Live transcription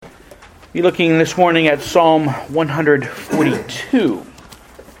We're looking this morning at Psalm 142. Psalm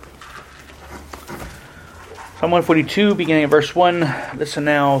 142, beginning at verse 1. Listen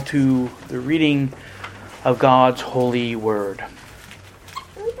now to the reading of God's holy word.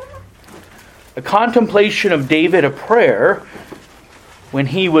 A contemplation of David, a prayer, when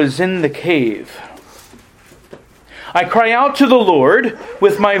he was in the cave. I cry out to the Lord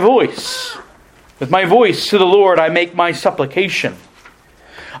with my voice. With my voice to the Lord I make my supplication.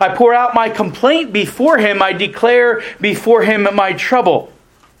 I pour out my complaint before him. I declare before him my trouble.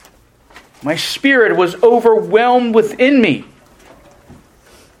 My spirit was overwhelmed within me.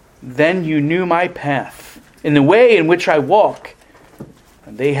 Then you knew my path, in the way in which I walk,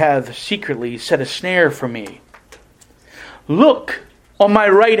 and they have secretly set a snare for me. Look on my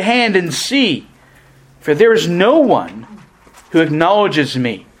right hand and see, for there is no one who acknowledges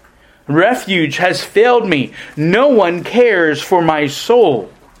me. Refuge has failed me. No one cares for my soul.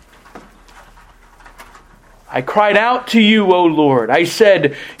 I cried out to you, O Lord. I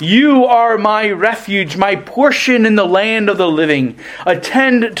said, you are my refuge, my portion in the land of the living.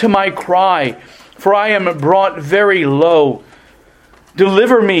 Attend to my cry, for I am brought very low.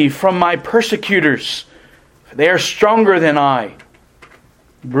 Deliver me from my persecutors, for they are stronger than I.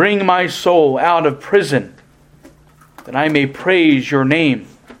 Bring my soul out of prison, that I may praise your name.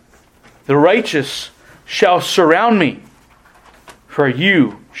 The righteous shall surround me, for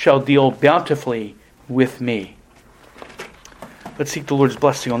you shall deal bountifully with me. Let's seek the Lord's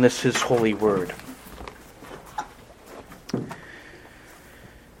blessing on this, his holy word.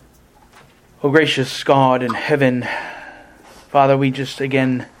 O gracious God in heaven, Father, we just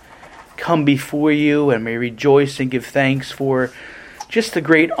again come before you and we rejoice and give thanks for just the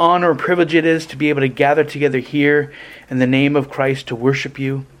great honor and privilege it is to be able to gather together here in the name of Christ to worship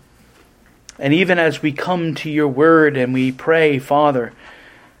you. And even as we come to your word and we pray, Father,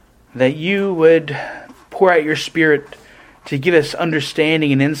 that you would pour out your Spirit to give us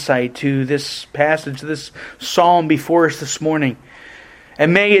understanding and insight to this passage, this psalm before us this morning.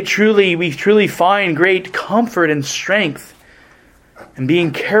 And may we truly find great comfort and strength and be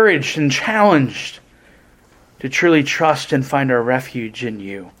encouraged and challenged to truly trust and find our refuge in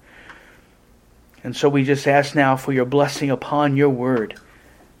you. And so we just ask now for your blessing upon your word.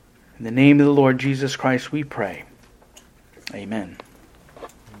 In the name of the Lord Jesus Christ we pray. Amen.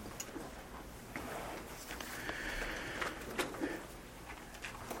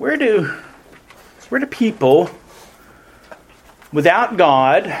 Where do people without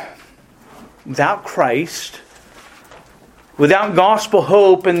God, without Christ, without gospel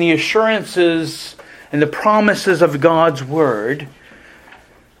hope and the assurances and the promises of God's word,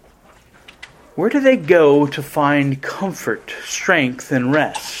 where do they go to find comfort, strength, and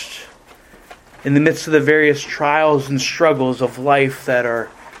rest in the midst of the various trials and struggles of life that are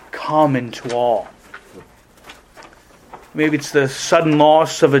common to all? Maybe it's the sudden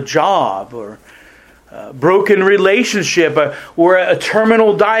loss of a job, or a broken relationship, or a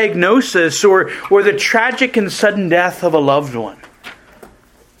terminal diagnosis, or the tragic and sudden death of a loved one.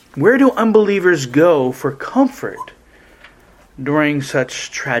 Where do unbelievers go for comfort during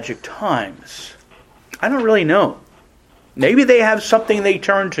such tragic times? I don't really know. Maybe they have something they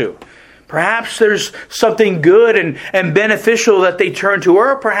turn to. Perhaps there's something good and beneficial that they turn to,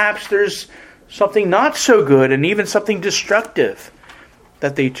 or perhaps there's something not so good and even something destructive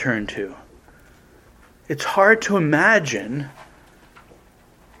that they turn to. It's hard to imagine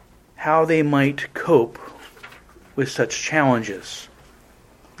how they might cope with such challenges.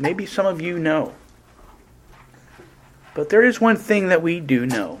 Maybe some of you know. But there is one thing that we do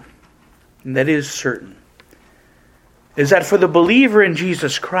know, and that is certain, is that for the believer in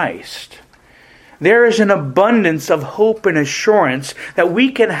Jesus Christ, there is an abundance of hope and assurance that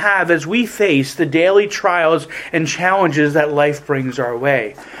we can have as we face the daily trials and challenges that life brings our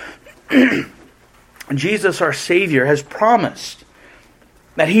way. Jesus, our Savior, has promised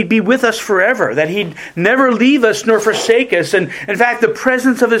that He'd be with us forever, that He'd never leave us nor forsake us. And in fact, the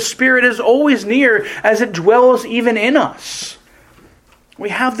presence of His Spirit is always near as it dwells even in us. We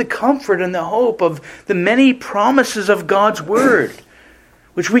have the comfort and the hope of the many promises of God's Word,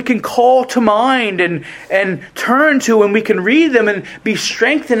 which we can call to mind and turn to, and we can read them and be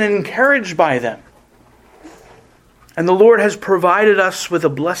strengthened and encouraged by them. And the Lord has provided us with a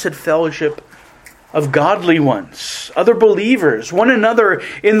blessed fellowship of godly ones, other believers, one another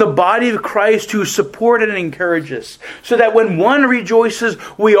in the body of Christ who support and encourage us, so that when one rejoices,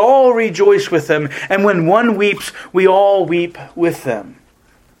 we all rejoice with them, and when one weeps, we all weep with them.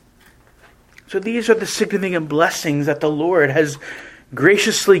 So these are the significant blessings that the Lord has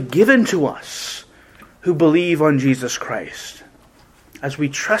graciously given to us who believe on Jesus Christ. As we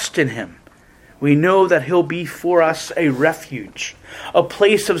trust in Him, We know that he'll be for us a refuge, a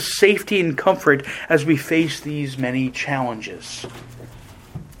place of safety and comfort as we face these many challenges.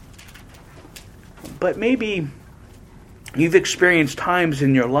 But maybe you've experienced times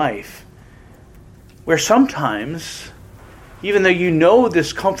in your life where sometimes, even though you know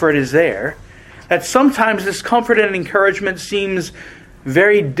this comfort is there, that sometimes this comfort and encouragement seems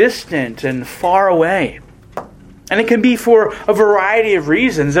very distant and far away. And it can be for a variety of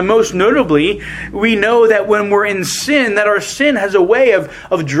reasons. And most notably, we know that when we're in sin, that our sin has a way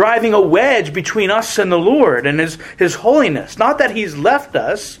of driving a wedge between us and the Lord and His holiness. Not that He's left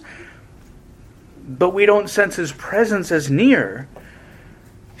us, but we don't sense His presence as near.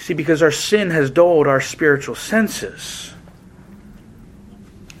 See, because our sin has dulled our spiritual senses.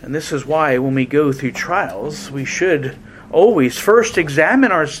 And this is why when we go through trials, we should always first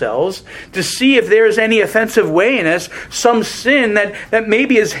examine ourselves to see if there is any offensive way in us, some sin that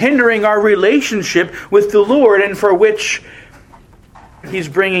maybe is hindering our relationship with the Lord and for which He's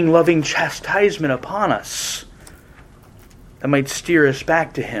bringing loving chastisement upon us that might steer us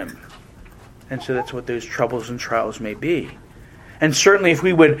back to Him. And so that's what those troubles and trials may be. And certainly if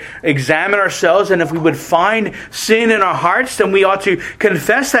we would examine ourselves and if we would find sin in our hearts, then we ought to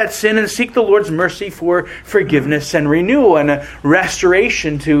confess that sin and seek the Lord's mercy for forgiveness and renewal and a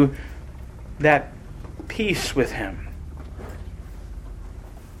restoration to that peace with Him.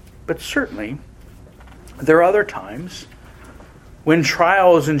 But certainly, there are other times when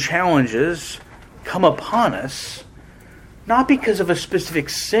trials and challenges come upon us, not because of a specific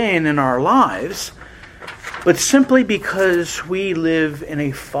sin in our lives, but simply because we live in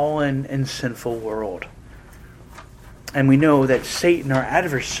a fallen and sinful world. And we know that Satan, our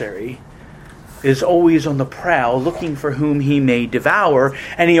adversary, is always on the prowl, looking for whom he may devour,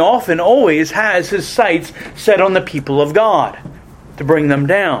 and he often always has his sights set on the people of God to bring them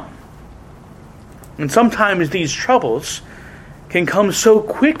down. And sometimes these troubles can come so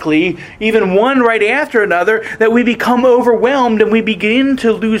quickly, even one right after another, that we become overwhelmed and we begin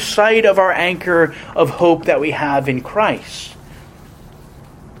to lose sight of our anchor of hope that we have in Christ.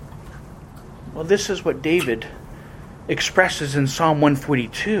 Well, this is what David expresses in Psalm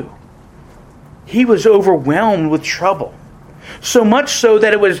 142. He was overwhelmed with trouble, so much so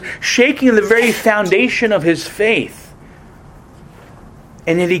that it was shaking the very foundation of his faith.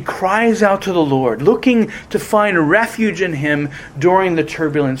 And yet he cries out to the Lord, looking to find refuge in Him during the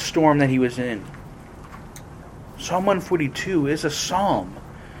turbulent storm that he was in. Psalm 142 is a psalm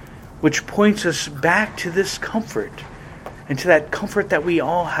which points us back to this comfort and to that comfort that we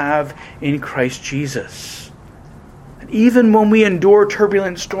all have in Christ Jesus. And even when we endure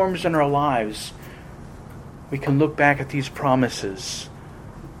turbulent storms in our lives, we can look back at these promises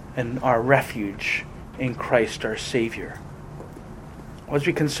and our refuge in Christ our Savior. As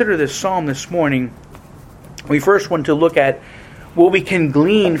we consider this psalm this morning, we first want to look at what we can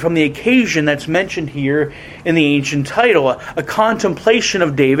glean from the occasion that's mentioned here in the ancient title, a contemplation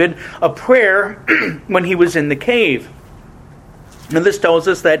of David, a prayer when he was in the cave. And this tells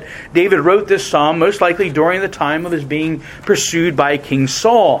us that David wrote this psalm most likely during the time of his being pursued by King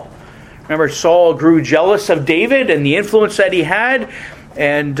Saul. Remember, Saul grew jealous of David and the influence that he had,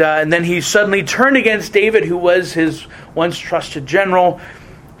 and then he suddenly turned against David, who was his once trusted general,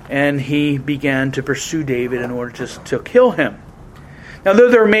 and he began to pursue David in order to kill him. Now, though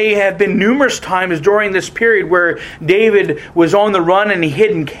there may have been numerous times during this period where David was on the run and he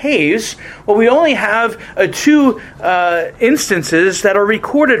hid in caves, well, we only have two instances that are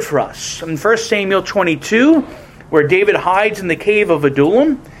recorded for us. In 1 Samuel 22, where David hides in the cave of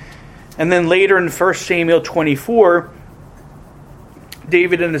Adullam, and then later in 1 Samuel 24,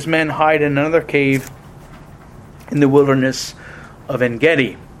 David and his men hide in another cave in the wilderness of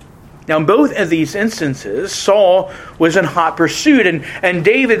En-Gedi. Now, in both of these instances, Saul was in hot pursuit, and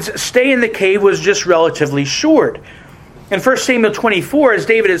David's stay in the cave was just relatively short. In 1 Samuel 24, as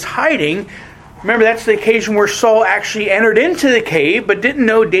David is hiding, remember that's the occasion where Saul actually entered into the cave, but didn't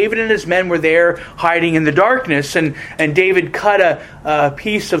know David and his men were there hiding in the darkness, and David cut a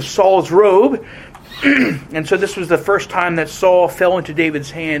piece of Saul's robe. And so this was the first time that Saul fell into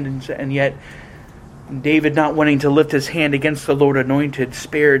David's hand, and yet David, not wanting to lift his hand against the Lord Anointed,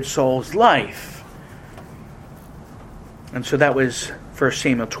 spared Saul's life. And so that was 1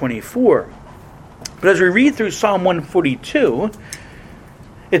 Samuel 24. But as we read through Psalm 142,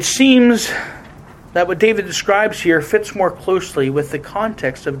 it seems that what David describes here fits more closely with the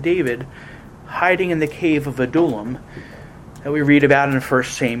context of David hiding in the cave of Adullam that we read about in 1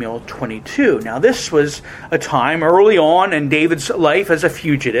 Samuel 22. Now, this was a time early on in David's life as a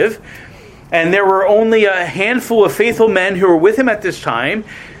fugitive, and there were only a handful of faithful men who were with him at this time,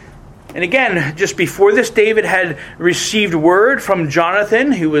 And again, just before this, David had received word from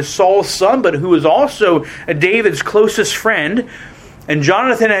Jonathan, who was Saul's son, but who was also David's closest friend. And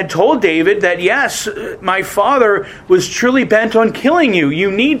Jonathan had told David that, yes, my father was truly bent on killing you.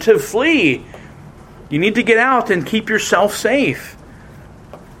 You need to flee. You need to get out and keep yourself safe.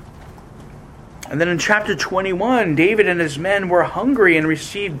 And then in chapter 21, David and his men were hungry and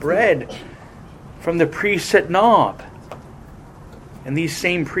received bread from the priests at Nob. And these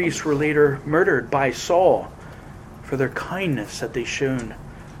same priests were later murdered by Saul for their kindness that they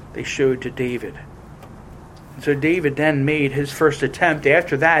showed to David. And so David then made his first attempt.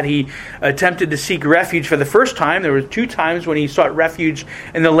 After that, he attempted to seek refuge for the first time. There were 2 times when he sought refuge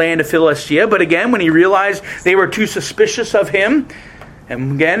in the land of Philistia. But again, when he realized they were too suspicious of him,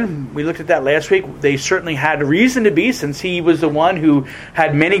 and again, we looked at that last week, they certainly had reason to be, since he was the one who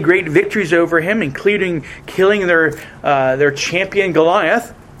had many great victories over him, including killing their champion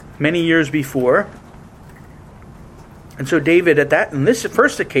Goliath many years before. And so David, in this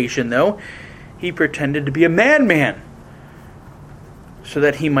first occasion, though, he pretended to be a madman so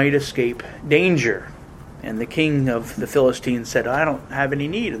that he might escape danger. And the king of the Philistines said, I don't have any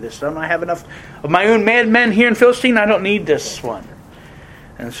need of this. Don't I have enough of my own madmen here in Philistine? I don't need this one.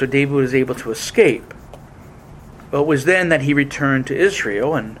 And so David was able to escape. But it was then that he returned to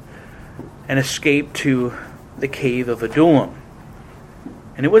Israel and escaped to the cave of Adullam.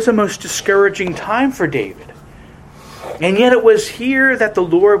 And it was a most discouraging time for David. And yet it was here that the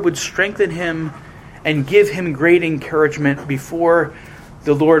Lord would strengthen him and give him great encouragement before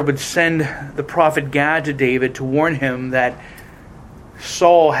the Lord would send the prophet Gad to David to warn him that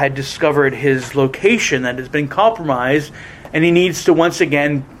Saul had discovered his location that has been compromised, and he needs to once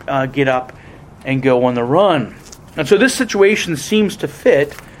again get up and go on the run. And so this situation seems to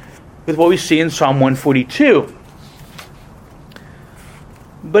fit with what we see in Psalm 142.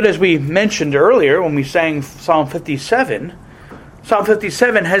 But as we mentioned earlier when we sang Psalm 57, Psalm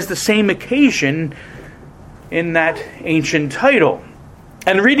 57 has the same occasion in that ancient title.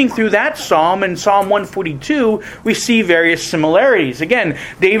 And reading through that psalm in Psalm 142, we see various similarities. Again,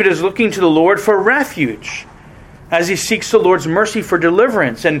 David is looking to the Lord for refuge as he seeks the Lord's mercy for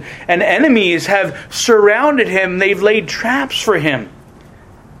deliverance. And enemies have surrounded him. They've laid traps for him.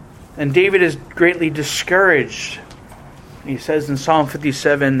 And David is greatly discouraged. He says in Psalm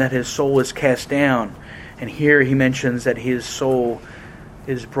 57 that his soul is cast down. And here he mentions that his soul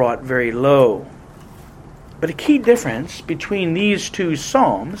is brought very low. But a key difference between these two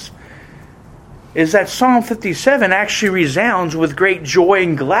psalms is that Psalm 57 actually resounds with great joy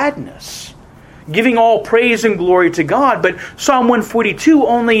and gladness, giving all praise and glory to God. But Psalm 142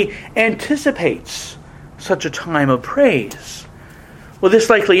 only anticipates such a time of praise. Well,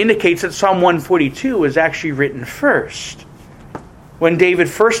 this likely indicates that Psalm 142 was actually written first, when David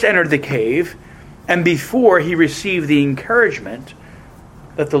first entered the cave and before he received the encouragement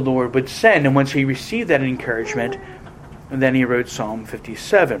that the Lord would send. And once he received that encouragement, and then he wrote Psalm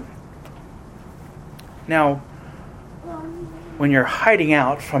 57. Now, when you're hiding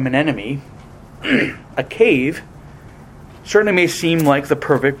out from an enemy, a cave certainly may seem like the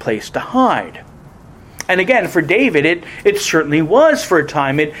perfect place to hide. And again, for David, it certainly was for a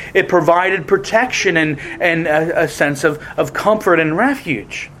time. It provided protection and a sense of comfort and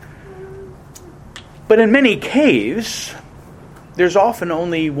refuge. But in many caves, there's often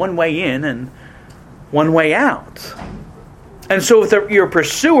only one way in and one way out. And so if your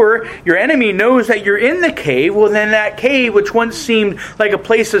pursuer, your enemy, knows that you're in the cave, well then that cave, which once seemed like a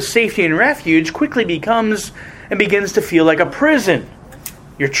place of safety and refuge, quickly becomes and begins to feel like a prison.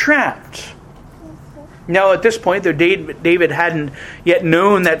 You're trapped. Now at this point, though David hadn't yet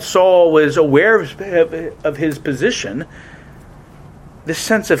known that Saul was aware of his position, this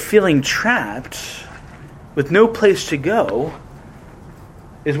sense of feeling trapped with no place to go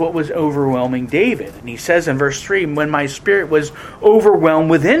is what was overwhelming David. And he says in verse 3, when my spirit was overwhelmed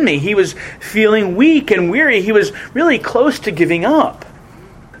within me, he was feeling weak and weary. He was really close to giving up.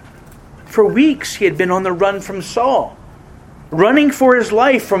 For weeks he had been on the run from Saul, running for his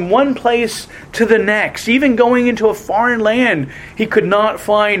life from one place to the next, even going into a foreign land. He could not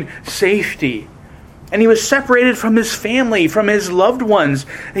find safety. And he was separated from his family, from his loved ones.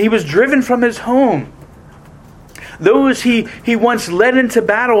 He was driven from his home. Those he once led into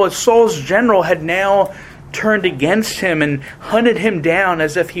battle as Saul's general had now turned against him and hunted him down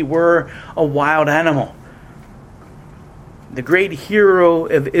as if he were a wild animal. The great hero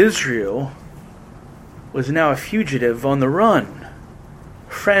of Israel was now a fugitive on the run.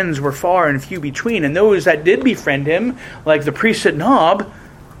 Friends were far and few between, and those that did befriend him, like the priest at Nob,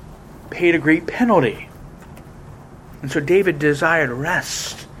 paid a great penalty. And so David desired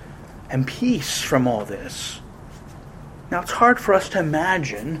rest and peace from all this. Now, it's hard for us to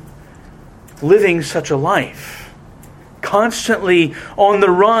imagine living such a life, constantly on the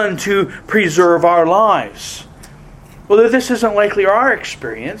run to preserve our lives. Although this isn't likely our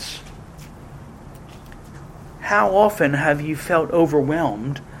experience, how often have you felt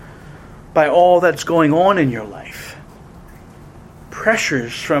overwhelmed by all that's going on in your life?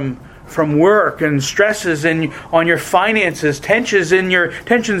 Pressures from work and stresses on your finances, tensions in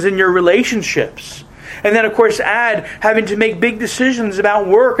your relationships. And then, of course, add having to make big decisions about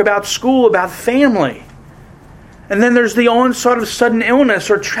work, about school, about family. And then there's the onslaught of sudden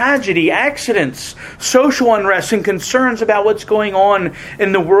illness or tragedy, accidents, social unrest, and concerns about what's going on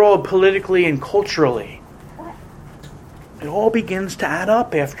in the world politically and culturally. It all begins to add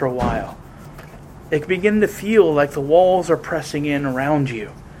up after a while. It can begin to feel like the walls are pressing in around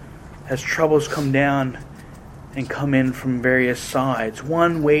you as troubles come down and come in from various sides.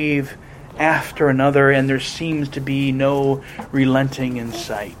 One wave after another, and there seems to be no relenting in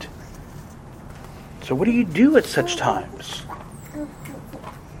sight. So what do you do at such times?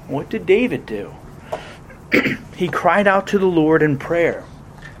 What did David do? He cried out to the Lord in prayer.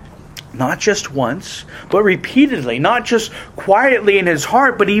 Not just once, but repeatedly. Not just quietly in his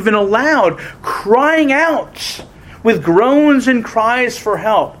heart, but even aloud, crying out with groans and cries for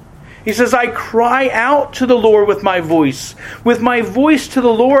help. He says, I cry out to the Lord with my voice. With my voice to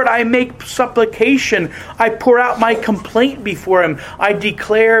the Lord, I make supplication. I pour out my complaint before Him. I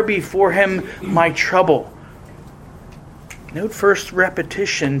declare before Him my trouble. Note first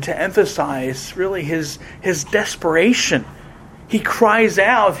repetition to emphasize really his desperation. He cries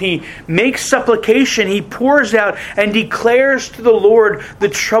out. He makes supplication. He pours out and declares to the Lord the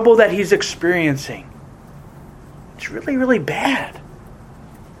trouble that he's experiencing. It's really, really bad.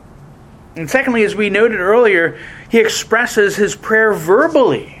 And secondly, as we noted earlier, he expresses his prayer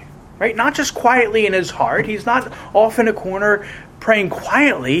verbally, right? Not just quietly in his heart. He's not off in a corner praying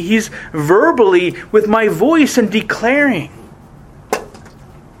quietly. He's verbally with my voice and declaring.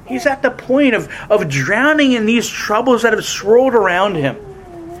 He's at the point of drowning in these troubles that have swirled around him.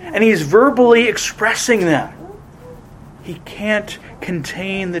 And he's verbally expressing them. He can't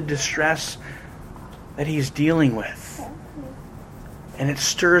contain the distress that he's dealing with. And it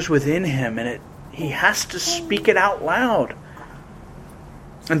stirs within him, and he has to speak it out loud.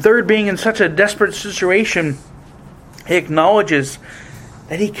 And third, being in such a desperate situation, he acknowledges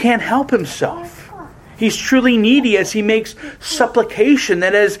that he can't help himself. He's truly needy as he makes supplication,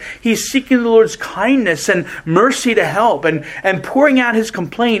 that as he's seeking the Lord's kindness and mercy to help and pouring out his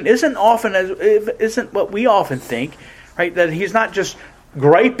complaint isn't what we often think, right? That he's not just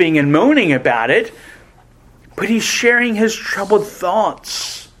griping and moaning about it, but he's sharing his troubled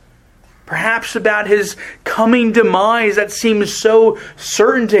thoughts. Perhaps about his coming demise that seems so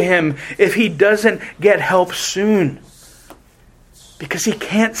certain to him if he doesn't get help soon. Because he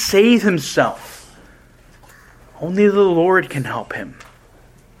can't save himself. Only the Lord can help him.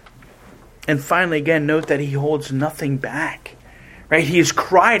 And finally, again, note that he holds nothing back. Right? He's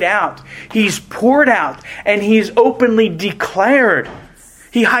cried out. He's poured out. And he's openly declared.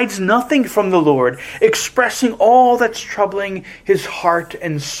 He hides nothing from the Lord, expressing all that's troubling his heart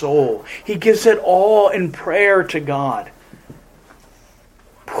and soul. He gives it all in prayer to God,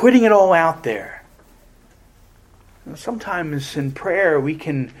 putting it all out there. And sometimes in prayer we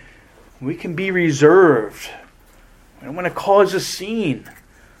can be reserved. We don't want to cause a scene.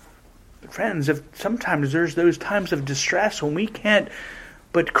 But friends, sometimes there's those times of distress when we can't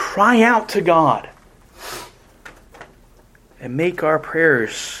but cry out to God. And make our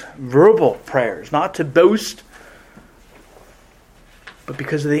prayers verbal prayers, not to boast, but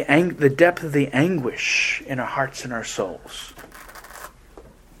because of the depth of the anguish in our hearts and our souls.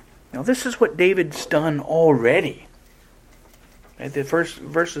 Now, this is what David's done already. At the first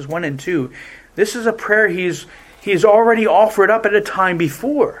verses 1 and 2, this is a prayer he's already offered up at a time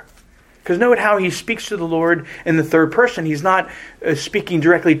before. Because note how he speaks to the Lord in the third person. He's not speaking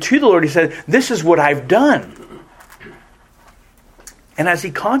directly to the Lord. He said, "This is what I've done." And as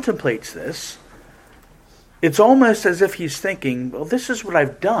he contemplates this, it's almost as if he's thinking, well, this is what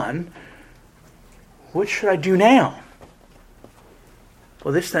I've done. What should I do now?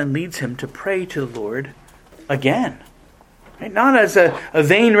 Well, this then leads him to pray to the Lord again. Right? Not as a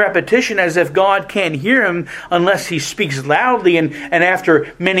vain repetition, as if God can't hear him unless he speaks loudly and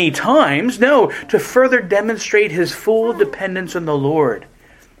after many times. No, to further demonstrate his full dependence on the Lord.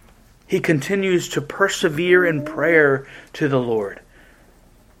 He continues to persevere in prayer to the Lord.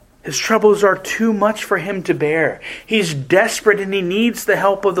 His troubles are too much for him to bear. He's desperate and he needs the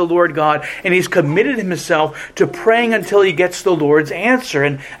help of the Lord God. And he's committed himself to praying until he gets the Lord's answer.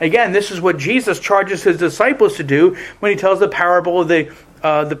 And again, this is what Jesus charges his disciples to do when he tells the parable of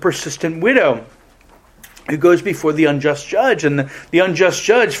the persistent widow who goes before the unjust judge. And the unjust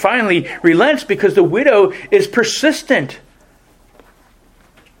judge finally relents because the widow is persistent.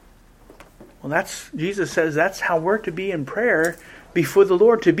 Well, Jesus says that's how we're to be in prayer before the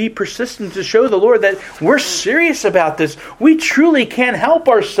Lord, to be persistent, to show the Lord that we're serious about this. We truly can't help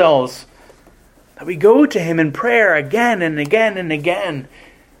ourselves. That we go to him in prayer again and again and again.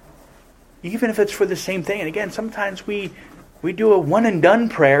 Even if it's for the same thing. And again, sometimes we do a one and done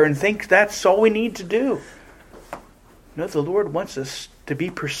prayer and think that's all we need to do. No, the Lord wants us to be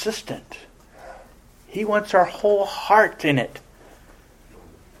persistent. He wants our whole heart in it.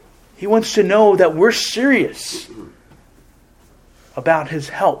 He wants to know that we're serious about his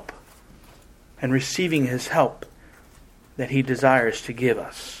help and receiving his help that he desires to give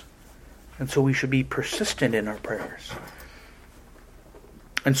us. And so we should be persistent in our prayers.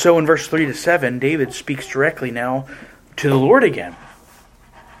 And so in verse 3 to 7, David speaks directly now to the Lord again,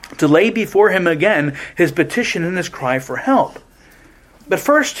 to lay before him again his petition and his cry for help. But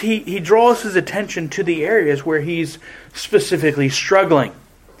first he draws his attention to the areas where he's specifically struggling.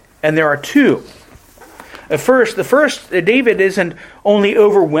 And there are two. The first, David isn't only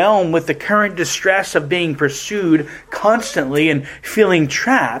overwhelmed with the current distress of being pursued constantly and feeling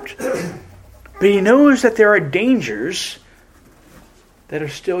trapped, but he knows that there are dangers that are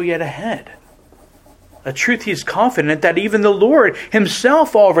still yet ahead. A truth he's confident that even the Lord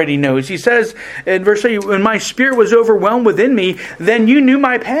himself already knows. He says in verse 8, when my spirit was overwhelmed within me, then you knew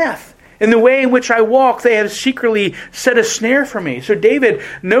my path. In the way in which I walk, they have secretly set a snare for me. So David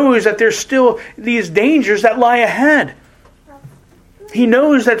knows that there's still these dangers that lie ahead. He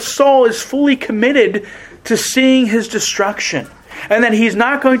knows that Saul is fully committed to seeing his destruction, and that he's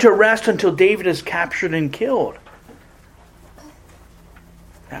not going to rest until David is captured and killed.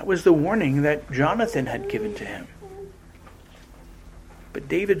 That was the warning that Jonathan had given to him. But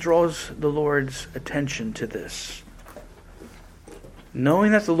David draws the Lord's attention to this.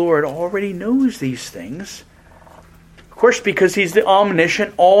 Knowing that the Lord already knows these things, of course, because he's the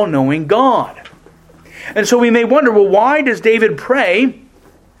omniscient, all-knowing God. And so we may wonder, well, why does David pray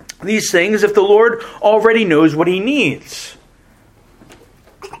these things if the Lord already knows what he needs?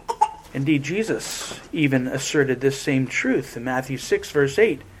 Indeed, Jesus even asserted this same truth in Matthew 6, verse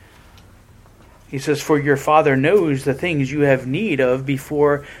 8. He says, for your Father knows the things you have need of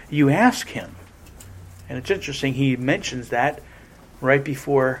before you ask him. And it's interesting, he mentions that right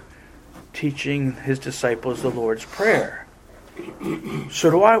before teaching his disciples the Lord's Prayer.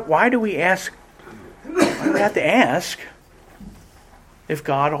 So why do we ask? Why do we have to ask if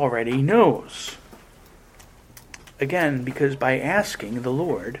God already knows? Again, because by asking the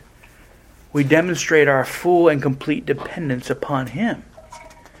Lord, we demonstrate our full and complete dependence upon him.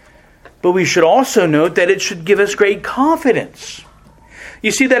 But we should also note that it should give us great confidence.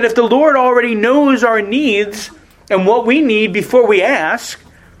 You see that if the Lord already knows our needs and what we need before we ask,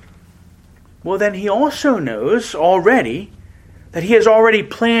 well, then he also knows already that he has already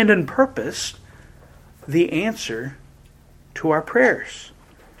planned and purposed the answer to our prayers.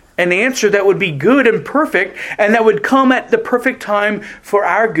 An answer that would be good and perfect, and that would come at the perfect time for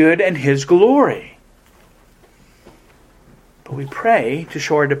our good and his glory. But we pray to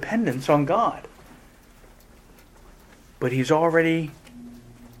show our dependence on God. But he's already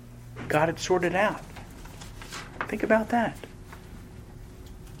got it sorted out. Think about that.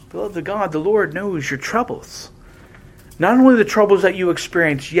 Beloved of God, the Lord knows your troubles. Not only the troubles that you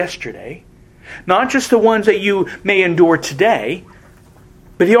experienced yesterday, not just the ones that you may endure today,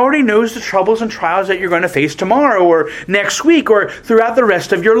 but he already knows the troubles and trials that you're going to face tomorrow or next week or throughout the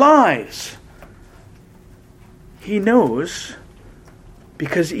rest of your lives. He knows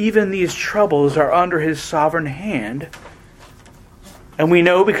because even these troubles are under his sovereign hand. And we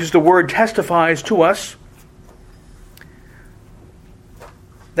know because the Word testifies to us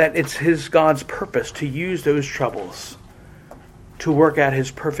that it's God's purpose to use those troubles to work out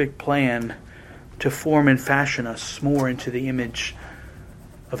his perfect plan to form and fashion us more into the image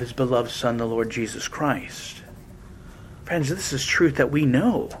of his beloved Son, the Lord Jesus Christ. Friends, this is truth that we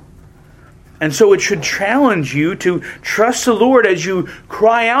know. And so it should challenge you to trust the Lord as you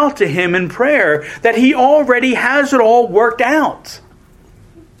cry out to him in prayer that he already has it all worked out.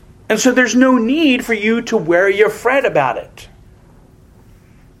 And so there's no need for you to worry or fret about it.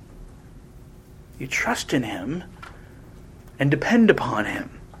 You trust in him and depend upon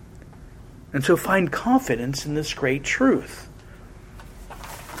him. And so find confidence in this great truth.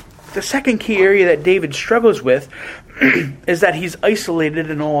 The second key area that David struggles with is that he's isolated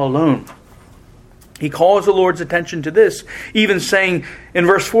and all alone. He calls the Lord's attention to this, even saying in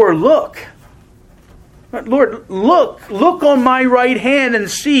verse 4, "Look, Lord, look on my right hand and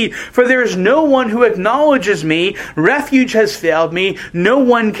see, for there is no one who acknowledges me. Refuge has failed me. No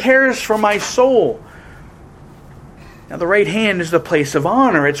one cares for my soul." Now, the right hand is the place of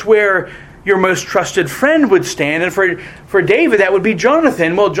honor. It's where your most trusted friend would stand. And for David, that would be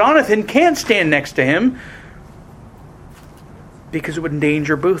Jonathan. Well, Jonathan can't stand next to him because it would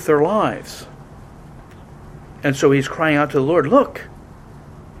endanger both their lives. And so he's crying out to the Lord, "Look,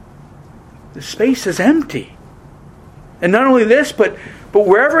 the space is empty." And not only this, but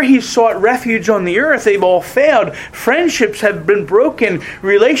wherever he sought refuge on the earth, they've all failed. Friendships have been broken.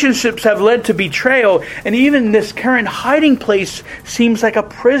 Relationships have led to betrayal. And even this current hiding place seems like a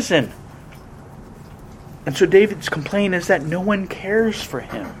prison. And so David's complaint is that no one cares for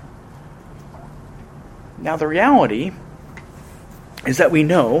him. Now the reality is that we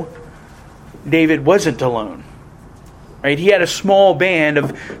know David wasn't alone. Right? He had a small band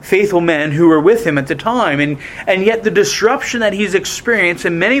of faithful men who were with him at the time. And yet the disruption that he's experienced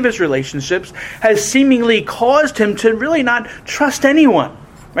in many of his relationships has seemingly caused him to really not trust anyone.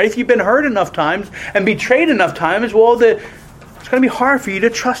 Right? If you've been hurt enough times and betrayed enough times, well, it's going to be hard for you to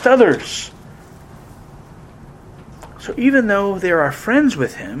trust others. So even though there are friends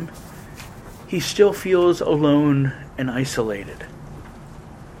with him, he still feels alone and isolated.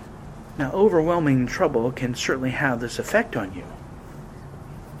 Now, overwhelming trouble can certainly have this effect on you.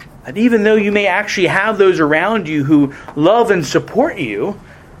 And even though you may actually have those around you who love and support you,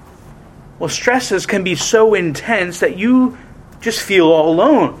 well, stresses can be so intense that you just feel all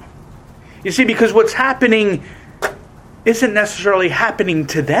alone. You see, because what's happening isn't necessarily happening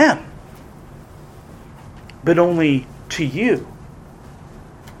to them, but only to you.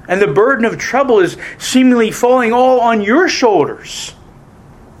 And the burden of trouble is seemingly falling all on your shoulders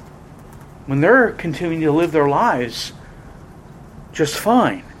when they're continuing to live their lives just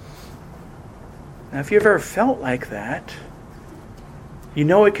fine. Now, if you've ever felt like that, you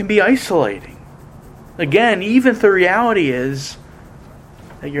know it can be isolating. Again, even if the reality is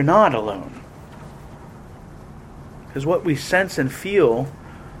that you're not alone. Because what we sense and feel,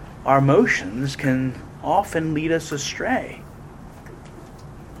 our emotions, can often lead us astray.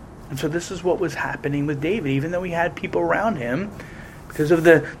 And so this is what was happening with David. Even though he had people around him, because of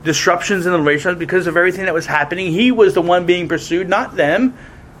the disruptions in the relationship, because of everything that was happening, he was the one being pursued, not them.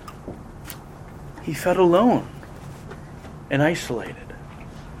 He felt alone and isolated.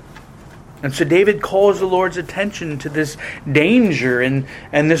 And so David calls the Lord's attention to this danger and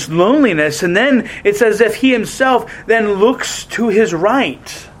this loneliness. And then it's as if he himself then looks to his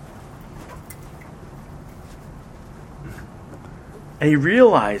right. And he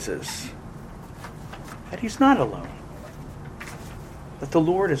realizes that he's not alone. That the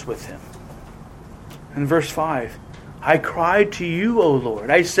Lord is with him. In verse 5, "I cried to you, O Lord.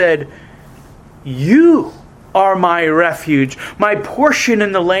 I said, you are my refuge, my portion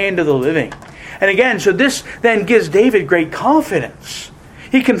in the land of the living." And again, so this then gives David great confidence.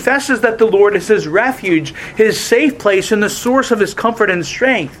 He confesses that the Lord is his refuge, his safe place, and the source of his comfort and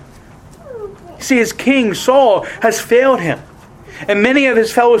strength. See, his king, Saul, has failed him. And many of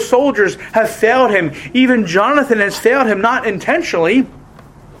his fellow soldiers have failed him. Even Jonathan has failed him, not intentionally.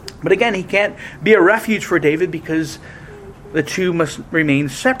 But again, he can't be a refuge for David because the two must remain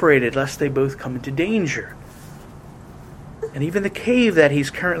separated lest they both come into danger. And even the cave that he's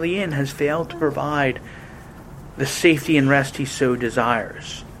currently in has failed to provide the safety and rest he so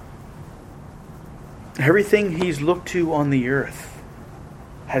desires. Everything he's looked to on the earth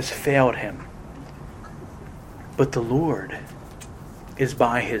has failed him. But the Lord is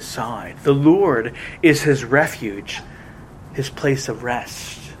by his side. The Lord is his refuge, his place of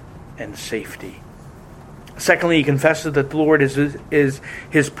rest and safety. Secondly, he confesses that the Lord is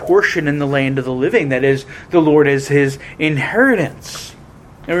his portion in the land of the living. That is, the Lord is his inheritance.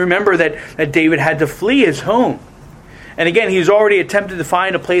 And remember that David had to flee his home. And again, he's already attempted to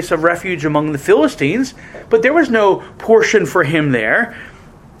find a place of refuge among the Philistines, but there was no portion for him there.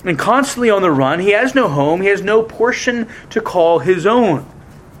 And constantly on the run, he has no home, he has no portion to call his own.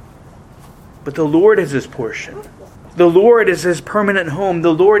 But the Lord is his portion. The Lord is his permanent home.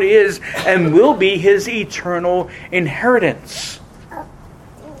 The Lord is and will be his eternal inheritance.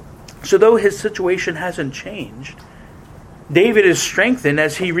 So though his situation hasn't changed, David is strengthened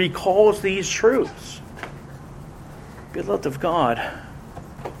as he recalls these truths. Beloved of God,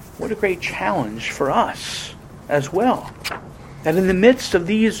 what a great challenge for us as well. That in the midst of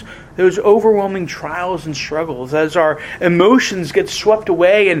those overwhelming trials and struggles, as our emotions get swept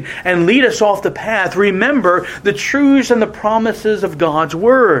away and lead us off the path, remember the truths and the promises of God's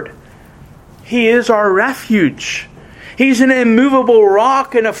Word. He is our refuge. He's an immovable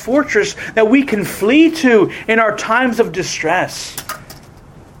rock and a fortress that we can flee to in our times of distress.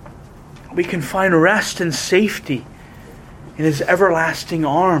 We can find rest and safety in His everlasting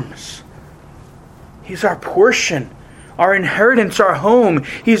arms. He's our portion, our inheritance, our home.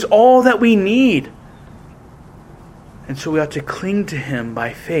 He's all that we need. And so we ought to cling to Him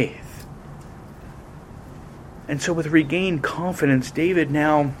by faith. And so with regained confidence, David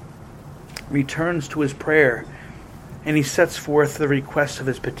now returns to his prayer, and he sets forth the request of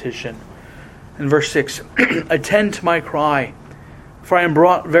his petition. In verse 6, "Attend to my cry, for I am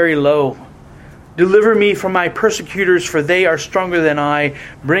brought very low. Deliver me from my persecutors, for they are stronger than I.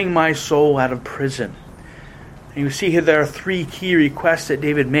 Bring my soul out of prison." And you see here there are three key requests that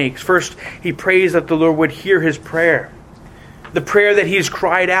David makes. First, he prays that the Lord would hear his prayer. The prayer that he's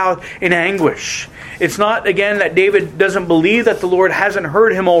cried out in anguish. It's not, again, that David doesn't believe that the Lord hasn't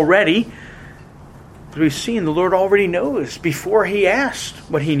heard him already. As we've seen, the Lord already knows before he asked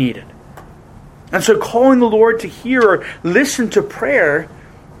what he needed. And so calling the Lord to hear or listen to prayer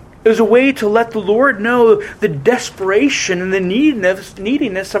is a way to let the Lord know the desperation and the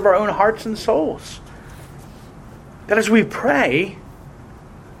neediness of our own hearts and souls. That as we pray,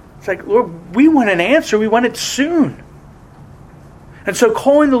 it's like, Lord, we want an answer. We want it soon. And so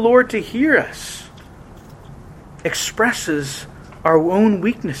calling the Lord to hear us expresses our own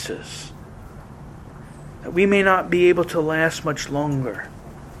weaknesses, that we may not be able to last much longer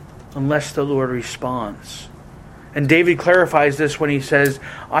unless the Lord responds. And David clarifies this when he says,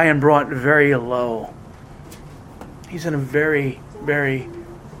 "I am brought very low." He's in a very, very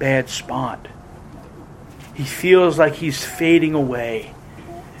bad spot. He feels like he's fading away.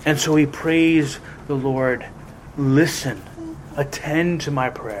 And so he prays the Lord, "Listen, attend to my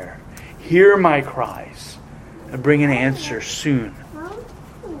prayer, hear my cries, and bring an answer soon."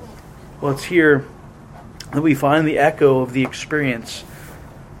 Well, it's here that we find the echo of the experience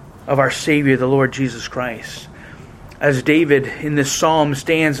of our Savior, the Lord Jesus Christ. As David in this psalm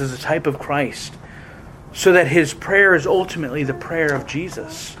stands as a type of Christ, so that his prayer is ultimately the prayer of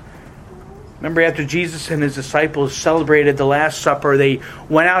Jesus. Remember, after Jesus and his disciples celebrated the Last Supper, they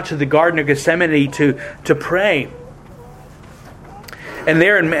went out to the Garden of Gethsemane to pray. And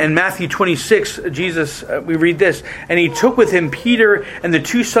there in Matthew 26, Jesus, we read this, "And he took with him Peter and the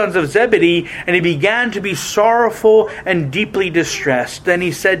two sons of Zebedee, and he began to be sorrowful and deeply distressed. Then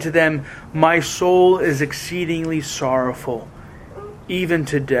he said to them, 'My soul is exceedingly sorrowful, even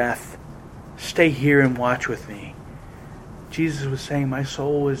to death. Stay here and watch with me.'" Jesus was saying, my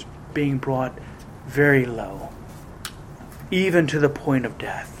soul is being brought very low, even to the point of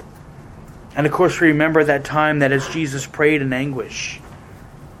death. And of course, we remember that time that as Jesus prayed in anguish,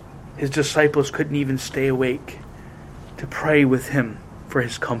 his disciples couldn't even stay awake to pray with him for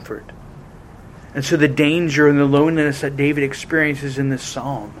his comfort. And so the danger and the loneliness that David experiences in this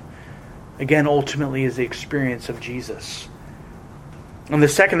psalm, again, ultimately is the experience of Jesus. And the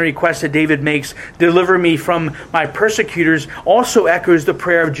second request that David makes, "Deliver me from my persecutors," also echoes the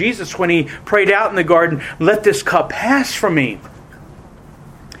prayer of Jesus when he prayed out in the garden, "Let this cup pass from me."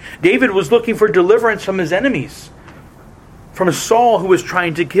 David was looking for deliverance from his enemies, from Saul who was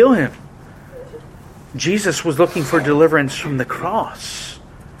trying to kill him. Jesus was looking for deliverance from the cross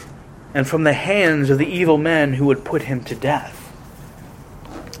and from the hands of the evil men who would put him to death.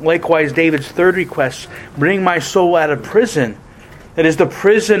 Likewise, David's third request, "Bring my soul out of prison," that is the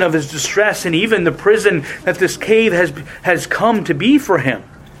prison of his distress and even the prison that this cave has come to be for him.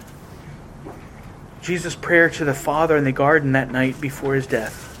 Jesus' prayer to the Father in the garden that night before his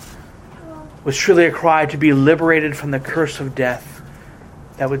death was truly a cry to be liberated from the curse of death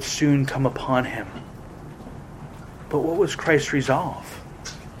that would soon come upon him. But what was Christ's resolve?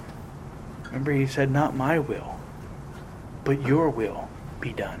 Remember, he said, "Not my will, but your will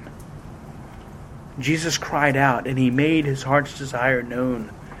be done." Jesus cried out and he made his heart's desire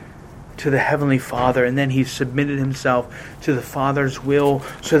known to the Heavenly Father, and then he submitted himself to the Father's will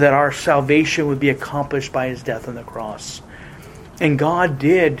so that our salvation would be accomplished by his death on the cross. And God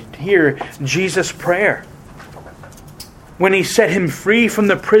did hear Jesus' prayer when he set him free from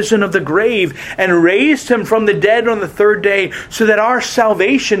the prison of the grave and raised him from the dead on the third day, so that our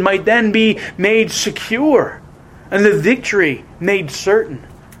salvation might then be made secure and the victory made certain.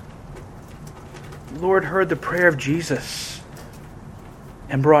 The Lord heard the prayer of Jesus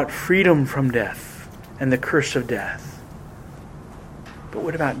and brought freedom from death and the curse of death. But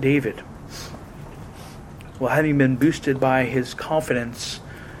what about David? Well, having been boosted by his confidence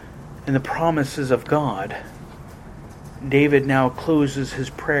in the promises of God, David now closes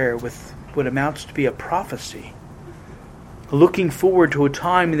his prayer with what amounts to be a prophecy, looking forward to a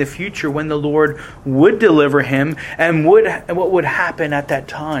time in the future when the Lord would deliver him and what would happen at that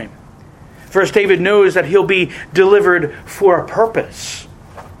time. First, David knows that he'll be delivered for a purpose.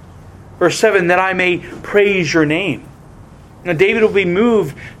 Verse 7, that I may praise your name. Now, David will be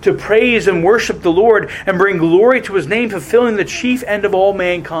moved to praise and worship the Lord and bring glory to his name, fulfilling the chief end of all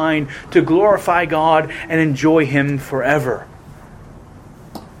mankind, to glorify God and enjoy him forever.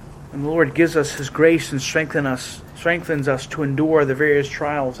 And the Lord gives us his grace and strengthens us to endure the various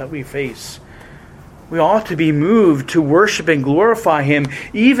trials that we face. We ought to be moved to worship and glorify him,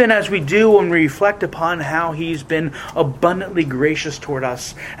 even as we do when we reflect upon how he's been abundantly gracious toward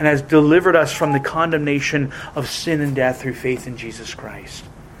us and has delivered us from the condemnation of sin and death through faith in Jesus Christ.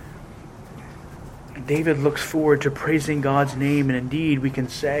 David looks forward to praising God's name, and indeed we can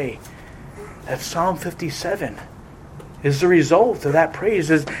say that Psalm 57 is the result of that praise,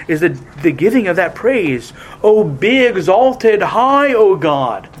 is the giving of that praise. O be exalted high, O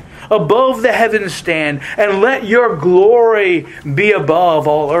God, above the heavens stand, and let your glory be above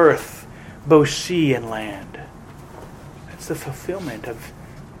all earth, both sea and land. That's the fulfillment of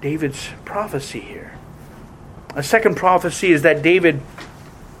David's prophecy here. A second prophecy is that David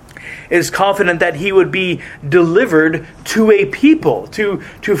is confident that he would be delivered to a people, to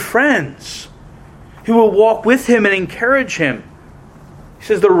friends, who will walk with him and encourage him. He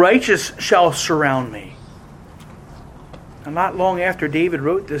says, the righteous shall surround me. And not long after David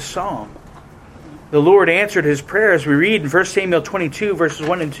wrote this psalm, the Lord answered his prayer, as we read in 1 Samuel 22, verses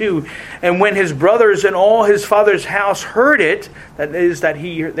 1 and 2. And when his brothers and all his father's house heard it, that is,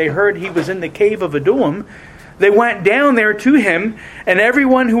 they heard he was in the cave of Adullam, they went down there to him, and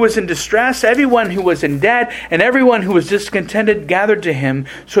everyone who was in distress, everyone who was in debt, and everyone who was discontented gathered to him.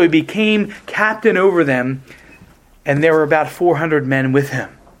 So he became captain over them, and there were about 400 men with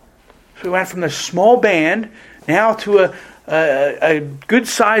him. So he went from the small band now to a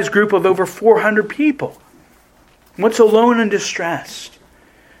good-sized group of over 400 people. Once alone and distressed,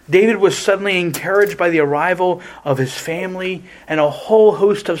 David was suddenly encouraged by the arrival of his family and a whole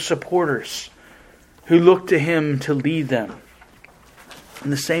host of supporters who looked to him to lead them.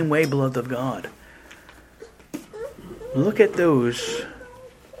 In the same way, beloved of God, look at those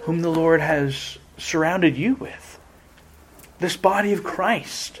whom the Lord has surrounded you with. This body of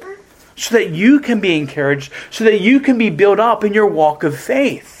Christ. So that you can be encouraged, so that you can be built up in your walk of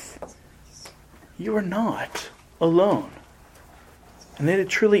faith. You are not alone. And that it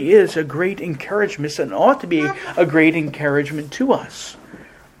truly is a great encouragement, and ought to be a great encouragement to us.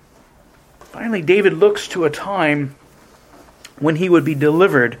 Finally, David looks to a time when he would be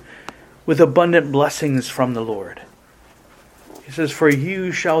delivered with abundant blessings from the Lord. He says, for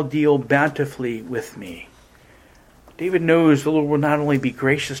you shall deal bountifully with me. David knows the Lord will not only be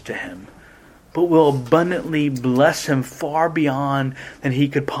gracious to him, but will abundantly bless him far beyond than he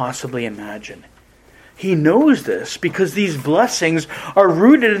could possibly imagine. He knows this because these blessings are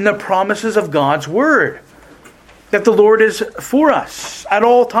rooted in the promises of God's Word. That the Lord is for us at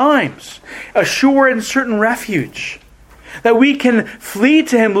all times, a sure and certain refuge. That we can flee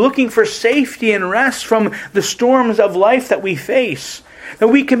to him looking for safety and rest from the storms of life that we face. That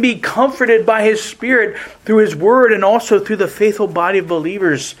we can be comforted by his Spirit through his Word and also through the faithful body of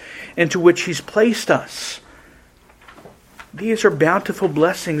believers into which he's placed us. These are bountiful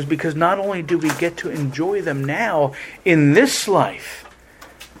blessings because not only do we get to enjoy them now in this life,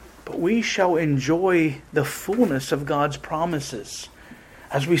 but we shall enjoy the fullness of God's promises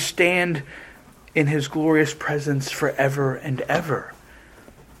as we stand in his glorious presence forever and ever.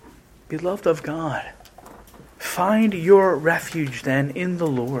 Beloved of God, find your refuge then in the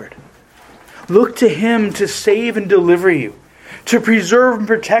Lord. Look to him to save and deliver you, to preserve and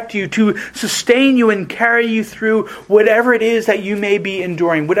protect you, to sustain you and carry you through whatever it is that you may be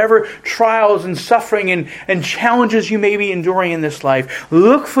enduring, whatever trials and suffering and challenges you may be enduring in this life.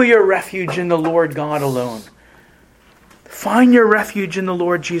 Look for your refuge in the Lord God alone. Find your refuge in the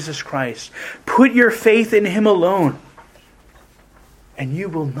Lord Jesus Christ. Put your faith in him alone, and you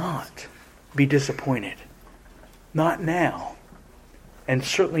will not be disappointed. Not now, and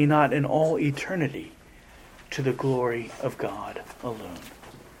certainly not in all eternity, to the glory of God alone.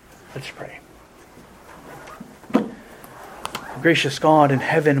 Let's pray. Gracious God in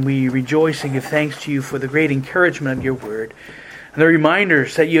heaven, we rejoice and give thanks to you for the great encouragement of your word and the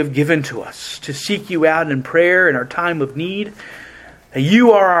reminders that you have given to us to seek you out in prayer in our time of need. That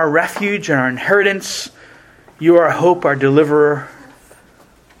you are our refuge and our inheritance. You are our hope, our deliverer.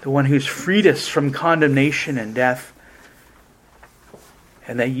 the one who's freed us from condemnation and death,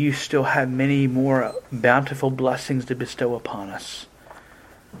 and that you still have many more bountiful blessings to bestow upon us.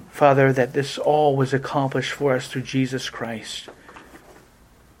 Father, that this all was accomplished for us through Jesus Christ,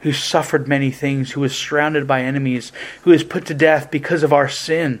 who suffered many things, who was surrounded by enemies, who was put to death because of our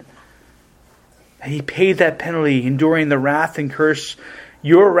sin. And he paid that penalty, enduring the wrath and curse,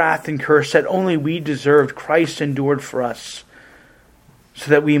 your wrath and curse that only we deserved. Christ endured for us,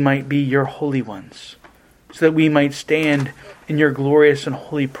 so that we might be your holy ones, so that we might stand in your glorious and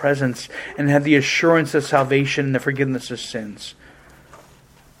holy presence and have the assurance of salvation and the forgiveness of sins.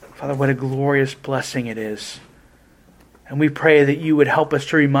 Father, what a glorious blessing it is. And we pray that you would help us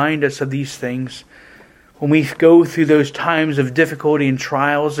to remind us of these things when we go through those times of difficulty and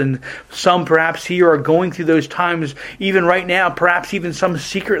trials. And some perhaps here are going through those times even right now, perhaps even some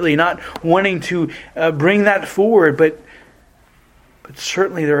secretly, not wanting to bring that forward. But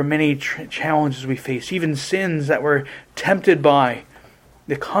certainly there are many challenges we face, even sins that we're tempted by,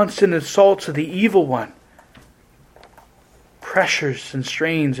 the constant assaults of the evil one, pressures and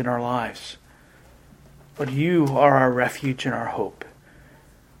strains in our lives. But you are our refuge and our hope.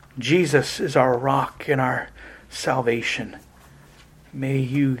 Jesus is our rock and our salvation. May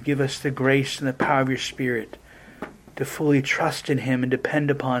you give us the grace and the power of your Spirit to fully trust in him and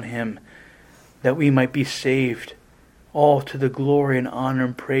depend upon him, that we might be saved, all to the glory and honor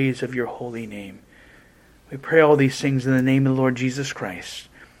and praise of your holy name. We pray all these things in the name of the Lord Jesus Christ.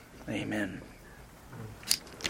 Amen.